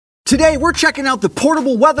Today, we're checking out the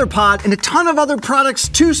portable weather pod and a ton of other products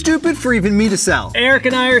too stupid for even me to sell. Eric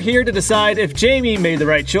and I are here to decide if Jamie made the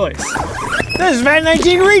right choice. This is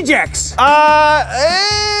Vat19 rejects.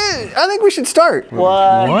 I think we should start.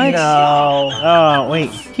 What? No. Oh, wait.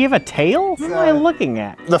 Do you have a tail? What am I looking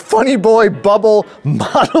at? The Funny Boy Bubble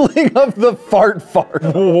modeling of the fart.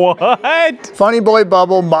 What? Funny Boy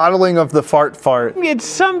Bubble modeling of the fart. It's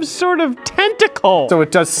some sort of tentacle. So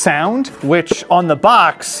it does sound, which on the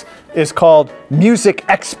box is called music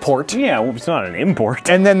export. Yeah, well, it's not an import.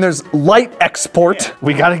 And then there's light export. Yeah.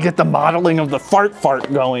 We gotta get the modeling of the fart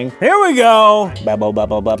going. Here we go. Bubble,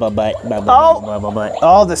 bubble, bubble, butt, bubble, Oh. bubble, butt.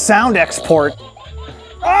 Oh, the sound export.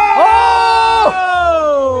 Oh!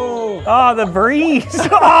 Oh, the breeze.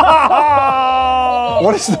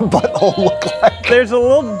 What does the butthole look like? There's a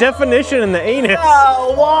little definition in the anus.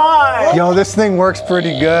 Oh, why? Yo, this thing works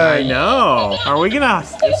pretty good. I know. Are we gonna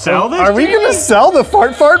sell this? Are we gonna sell the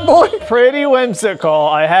fart boy? Pretty whimsical,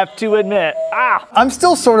 I have to admit. Ah! I'm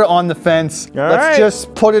still sort of on the fence. Let's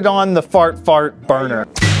just put it on the fart burner.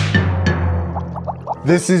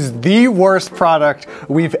 This is the worst product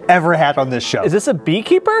we've ever had on this show. Is this a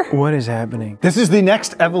beekeeper? What is happening? This is the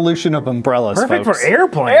next evolution of umbrellas, Perfect folks. for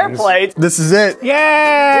airplanes. Airplanes? This is it. Yay!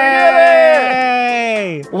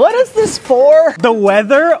 What is this for? The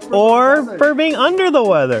weather or for being under the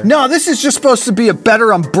weather? No, this is just supposed to be a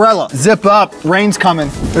better umbrella. Zip up, rain's coming.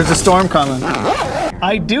 There's a storm coming.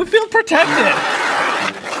 I do feel protected.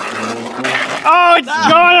 Oh, it's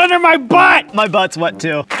going under my butt! My butt's wet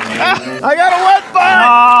too. I got a wet butt!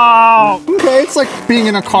 Oh! Okay, it's like being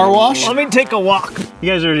in a car wash. Let me take a walk.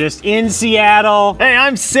 You guys are just in Seattle. Hey,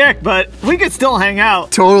 I'm sick, but we could still hang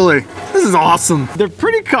out. Totally. This is awesome. They're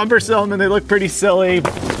pretty cumbersome and they look pretty silly.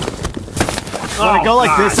 When I go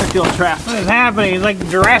like this, I feel trapped. What is happening? It's like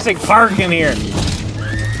Jurassic Park in here.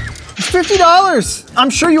 It's $50.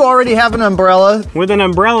 I'm sure you already have an umbrella. With an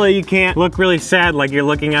umbrella, you can't look really sad like you're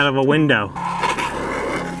looking out of a window.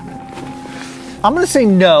 I'm gonna say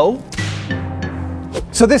no.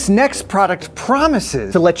 So this next product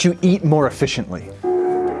promises to let you eat more efficiently.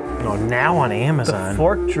 Oh, now on Amazon.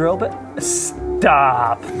 Fork drill bit?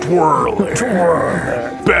 Stop. Twirl.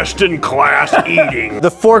 Best in class eating. The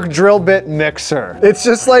fork drill bit mixer. It's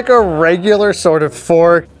just like a regular sort of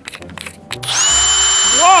fork.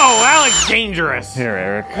 Whoa, that looks dangerous. Here,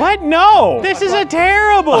 Eric. What? No. This is a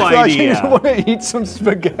terrible I thought you idea. just want to eat some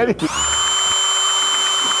spaghetti.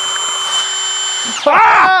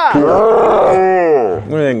 Ah!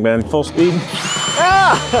 What do you think, Ben? Full speed?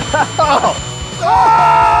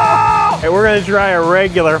 Hey, we're gonna try a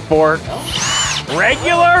regular fork.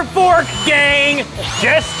 Regular fork, gang!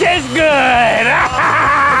 Just as good!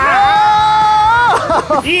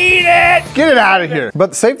 Eat it! Get it out of here.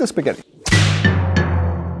 But save the spaghetti.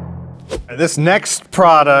 This next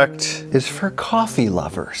product is for coffee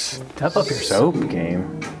lovers. Step up your soap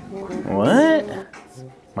game. What?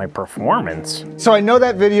 My performance. So I know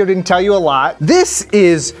that video didn't tell you a lot. This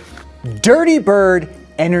is Dirty Bird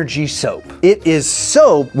Energy Soap. It is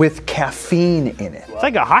soap with caffeine in it. It's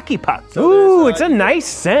like a hockey puck. Ooh, it's a nice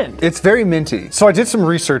scent. It's very minty. So I did some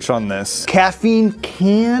research on this. Caffeine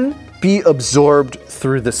can be absorbed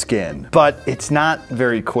through the skin, but it's not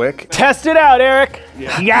very quick. Test it out, Eric. You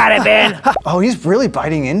got it, Ben. Oh, he's really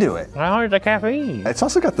biting into it. How hard's the caffeine? It's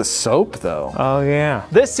also got the soap though. Oh, yeah.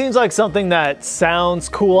 This seems like something that sounds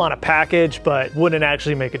cool on a package, but wouldn't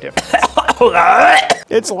actually make a difference.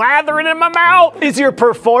 It's lathering in my mouth. Is your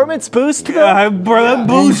performance boost good?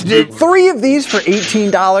 Boosted. 3 of these for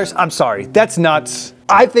 $18. I'm sorry, that's nuts.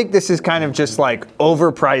 I think this is kind of just like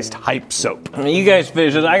overpriced hype soap. You guys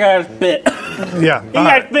finish this. I gotta spit. Yeah. You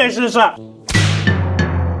guys finish this up.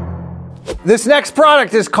 This next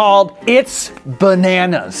product is called It's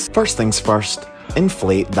Bananas. First things first,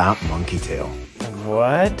 inflate that monkey tail.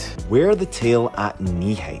 What? Wear the tail at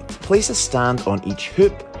knee height. Place a stand on each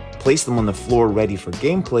hoop. Place them on the floor ready for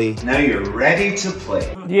gameplay. Now you're ready to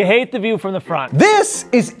play. You hate the view from the front. This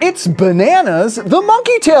is It's Bananas, the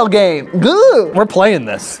monkey tail game. Ugh. We're playing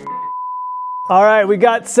this. All right, we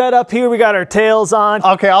got set up here. We got our tails on.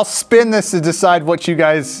 Okay, I'll spin this to decide what you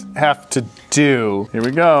guys have to do. Here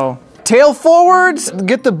we go. Tail forwards,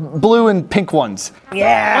 get the blue and pink ones.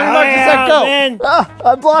 Yeah. Go. Man.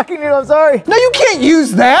 I'm blocking you, I'm sorry. No, you can't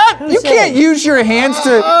use that. You can't use your hands to,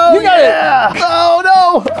 you got it. Oh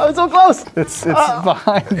no, I was so close. It's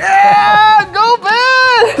behind. Yeah, go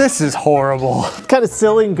Ben. This is horrible. It's kind of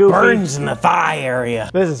silly and goofy. Burns in the thigh area.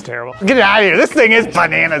 This is terrible. Get it out of here. This thing is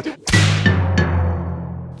bananas.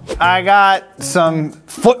 I got some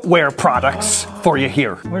footwear products for you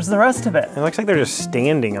here. Where's the rest of it? It looks like they're just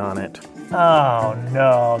standing on it. Oh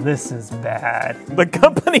no, this is bad. The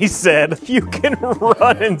company said you can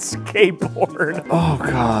run and skateboard. Oh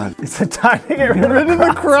God. It's the time to get rid Rid of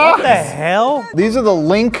the Crocs. What the hell? These are the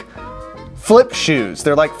Link flip shoes.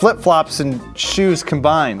 They're like flip-flops and shoes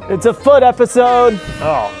combined. It's a foot episode.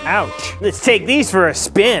 Oh, ouch. Let's take these for a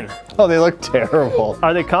spin. Oh, they look terrible.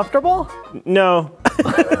 Are they comfortable? No.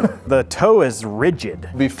 The toe is rigid.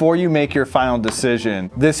 Before you make your final decision,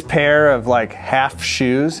 this pair of like half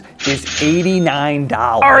shoes is $89.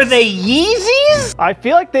 Are they Yeezys? I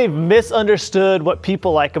feel like they've misunderstood what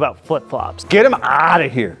people like about flip-flops. Get them out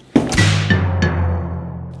of here.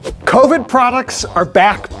 COVID products are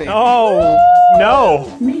back, baby. Oh,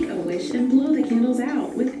 no. Make a wish and blow the candles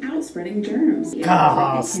out without spreading germs.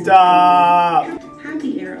 Oh, stop.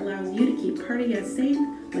 Happy Air allows you to keep party guests safe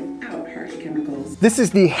without harsh chemicals. This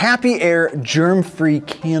is the Happy Air germ-free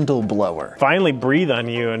candle blower. Finally breathe on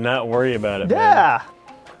you and not worry about it. Yeah.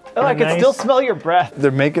 Oh, I can nice. still smell your breath.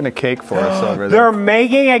 They're making a cake for us over there. They're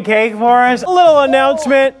making a cake for us. A little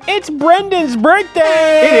announcement. It's Brendan's birthday.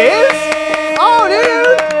 It is? Oh,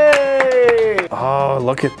 dude. Oh,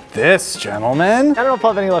 look at this, gentlemen. I don't know if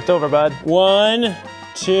I'll have any left over, bud. 1,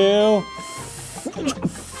 2.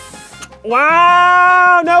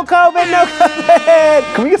 Wow, no COVID, no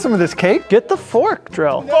COVID. Can we get some of this cake? Get the fork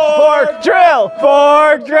drill. Fork drill.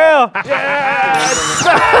 Fork drill.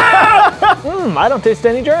 I don't taste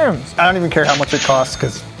any germs. I don't even care how much it costs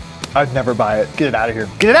because I'd never buy it. Get it out of here.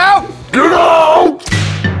 Get it out! Get it out!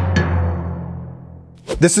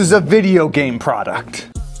 This is a video game product.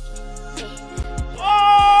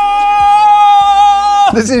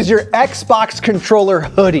 This is your Xbox controller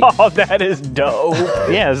hoodie. Oh, that is dope.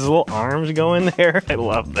 Yeah, his little arms go in there. I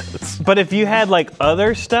love this. But if you had like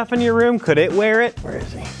other stuff in your room, could it wear it? Where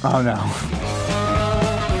is he? Oh no.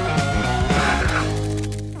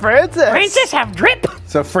 Francis. Francis have drip.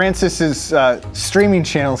 So Francis's streaming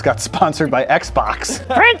channels got sponsored by Xbox.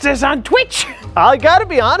 Francis on Twitch. I gotta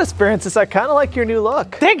be honest, Francis, I kinda like your new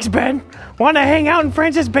look. Thanks, Ben. Want to hang out in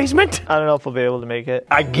Francis' basement? I don't know if we'll be able to make it.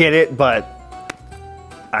 I get it, but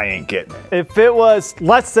I ain't getting it. If it was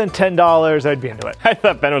less than $10, I'd be into it. I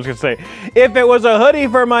thought Ben was gonna say, if it was a hoodie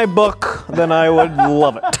for my book, then I would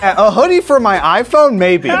love it. A hoodie for my iPhone,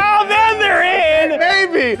 maybe. Oh, then they're in.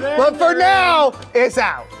 Maybe, but for now, it's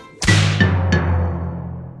out.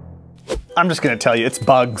 I'm just gonna tell you, it's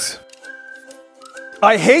bugs.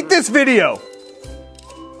 I hate this video.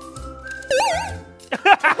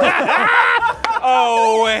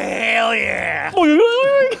 Oh, hell yeah.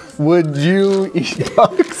 Would you eat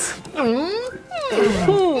bugs? I don't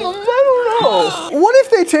know. What if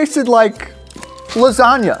they tasted like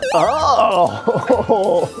lasagna?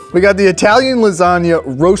 Oh. We got the Italian lasagna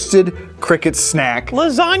roasted cricket snack.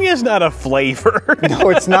 Lasagna's not a flavor. No,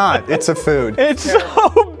 it's not. It's a food. It's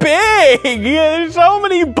so big. There's so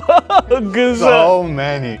many bugs. So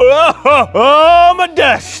many. Oh, my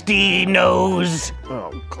dusty nose.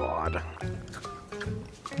 Oh, God.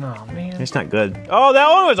 Oh, man. It's not good. Oh, that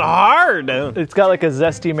one was hard. It's got like a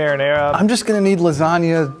zesty marinara. I'm just gonna need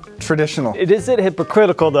lasagna traditional. Is it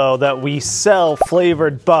hypocritical, though, that we sell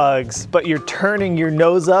flavored bugs, but you're turning your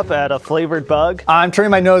nose up at a flavored bug? I'm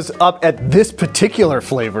turning my nose up at this particular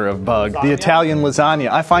flavor of bug, the Italian lasagna.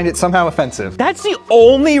 I find it somehow offensive. That's the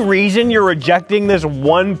only reason you're rejecting this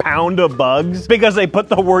 1 pound of bugs? Because they put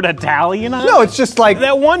the word Italian on it? No, it's just like,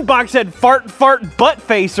 That one box said fart, butt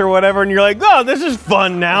face or whatever, and you're like, oh, this is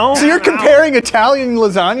fun now. so you're comparing Italian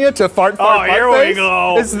lasagna to fart, butt here we face?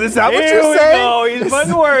 go. Is that what Here you're we saying? go. He's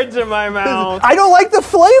putting words in my mouth. I don't like the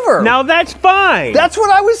flavor. Now that's fine. That's what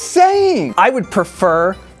I was saying. I would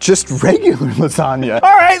prefer just regular lasagna.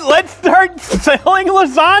 All right, let's start selling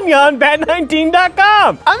lasagna on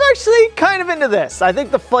bat19.com. I'm actually kind of into this. I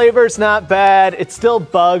think the flavor's not bad. It's still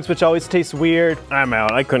bugs, which always tastes weird. I'm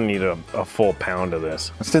out. I couldn't eat a full pound of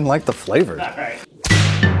this. I just didn't like the flavor.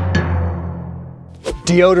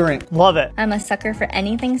 Deodorant. Love it. I'm a sucker for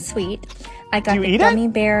anything sweet. I got You the eat it? gummy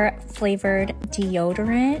bear flavored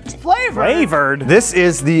deodorant. Flavored? This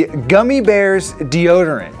is the Gummy Bears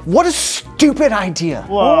deodorant. What a stupid idea.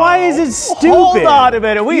 Why is it stupid? Hold on a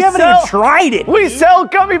minute. You haven't even tried it. We sell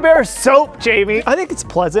gummy bear soap, Jamie. I think it's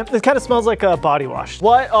pleasant. It kind of smells like a body wash.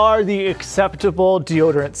 What are the acceptable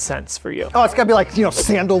deodorant scents for you? Oh, it's gotta be like,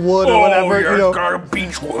 sandalwood or whatever, got a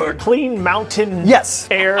beechwood. Clean mountain Yes.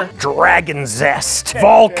 air. Dragon zest.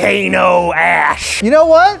 Volcano ash. You know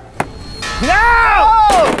what? No!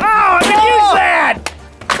 Oh, I can use that!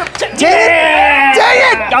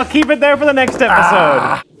 Dang it! I'll keep it there for the next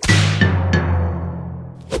episode.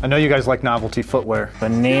 I know you guys like novelty footwear.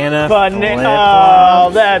 Banana Oh,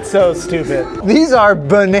 that's so stupid. These are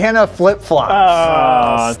banana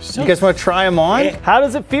flip-flops. You guys want to try them on? How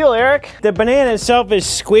does it feel, Eric? The banana itself is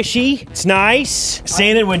squishy. It's nice.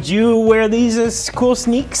 Sandon, would you wear these as cool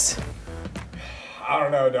sneaks? I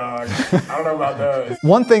don't know, dog. I don't know about those.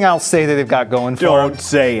 One thing I'll say that they've got going for them. Don't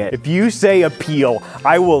say it. If you say appeal,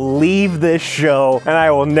 I will leave this show and I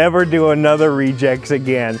will never do another rejects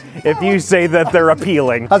again if you say that they're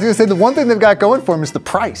appealing. I was gonna say the one thing they've got going for them is the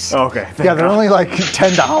price. Okay. Yeah, they're only like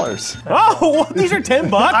 $10. Oh, these are 10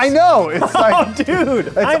 bucks? I know. It's like, Oh, dude.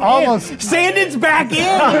 it's I'm almost. in. Sandon's back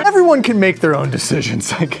in. Everyone can make their own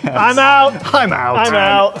decisions, I guess. I'm out. I'm out. I'm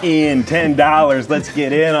out. In $10. Let's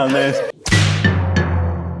get in on this.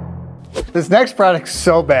 This next product's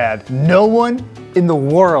so bad, no one in the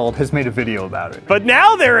world has made a video about it. But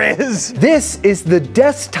now there is. This is the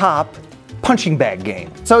desktop punching bag game.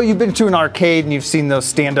 So you've been to an arcade and you've seen those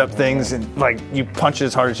stand-up things and like you punch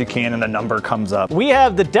as hard as you can and a number comes up. We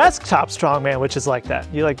have the desktop strongman, which is like that.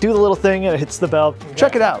 You like do the little thing and it hits the bell.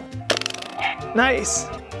 Check it out. Nice.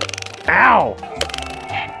 Ow.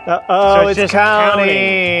 Uh-oh, So it's just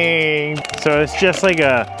counting. So it's just like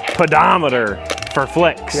a pedometer for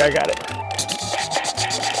flicks. Yeah, I got it.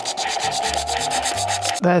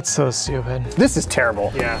 That's so stupid. This is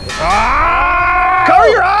terrible. Yeah. Cover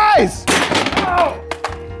your eyes!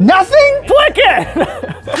 Nothing? Flick it!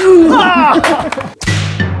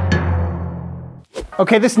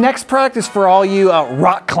 Okay, this next product is for all you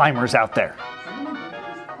rock climbers out there.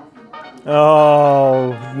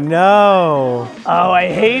 Oh, no. Oh, I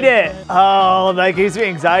hate it. Oh, that gives me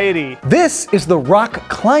anxiety. This is the rock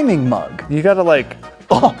climbing mug. You gotta like,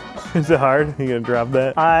 oh. Is it hard? You gonna drop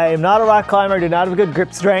that? I am not a rock climber, do not have a good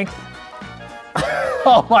grip strength.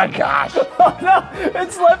 Oh my gosh. Oh no,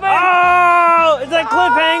 it's slipping. Oh, it's that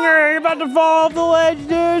cliffhanger. You're about to fall off the ledge,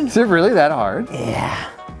 dude. Is it really that hard?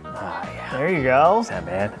 There you go. Not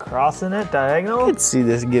bad. Crossing it diagonal. I could see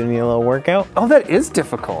this giving me a little workout. Oh, that is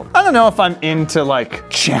difficult. I don't know if I'm into like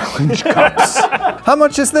challenge cups. How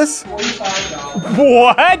much is this?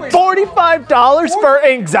 What? $45 for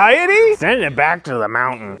anxiety? Send it back to the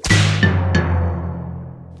mountain.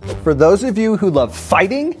 For those of you who love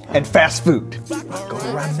fighting and fast food.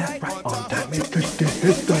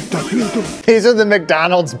 These are the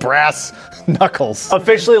McDonald's brass knuckles.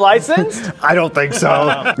 Officially licensed? I don't think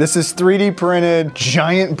so. This is 3D printed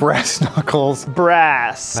giant brass knuckles.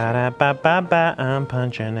 Brass. Ba-da-ba-ba-ba, I'm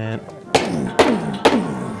punching it.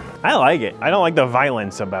 I like it. I don't like the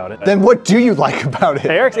violence about it. Then what do you like about it?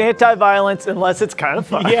 Eric's anti-violence unless it's kind of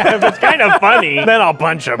fun. Yeah, if it's kind of funny, then I'll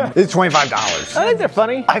punch him. It's $25. I think they're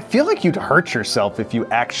funny. I feel like you'd hurt yourself if you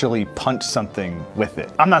actually punch something with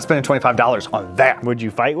it. I'm not spending $25 on that Would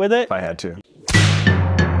you fight with it? if I had to.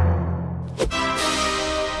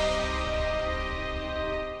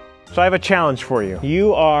 So I have a challenge for you.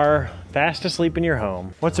 You are fast asleep in your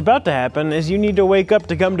home. What's about to happen is you need to wake up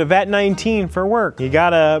to come to Vat19 for work. You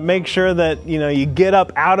gotta make sure that, you get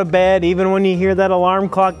up out of bed even when you hear that alarm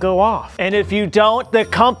clock go off. And if you don't, the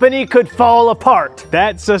company could fall apart.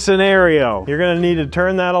 That's a scenario. You're gonna need to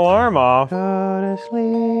turn that alarm off. Go to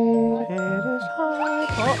sleep, it is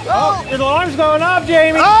hard. Oh, the alarm's going off,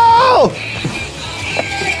 Jamie. Oh!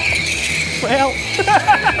 Well,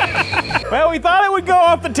 well, we thought it would go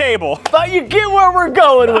off the table. But you get where we're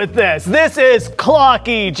going with this. This is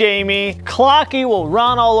Clocky, Jamie. Clocky will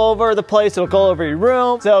run all over the place. It'll go over your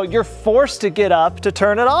room. So you're forced to get up to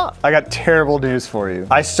turn it off. I got terrible news for you.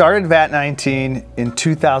 I started Vat19 in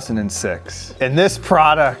 2006, and this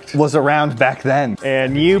product was around back then.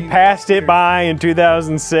 And you passed it by in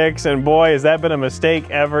 2006, and boy, has that been a mistake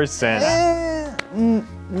ever since.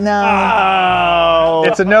 No. Oh.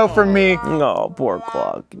 It's a no from me. Oh, poor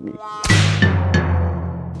Clocky.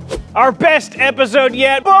 Our best episode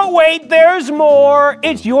yet, but wait, there's more.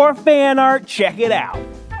 It's your fan art. Check it out.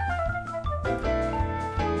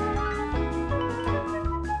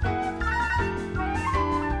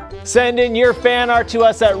 Send in your fan art to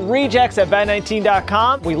us at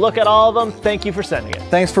rejects@vat19.com. We look at all of them. Thank you for sending it.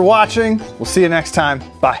 Thanks for watching. We'll see you next time.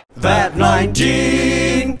 Bye.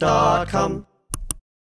 Vat19.com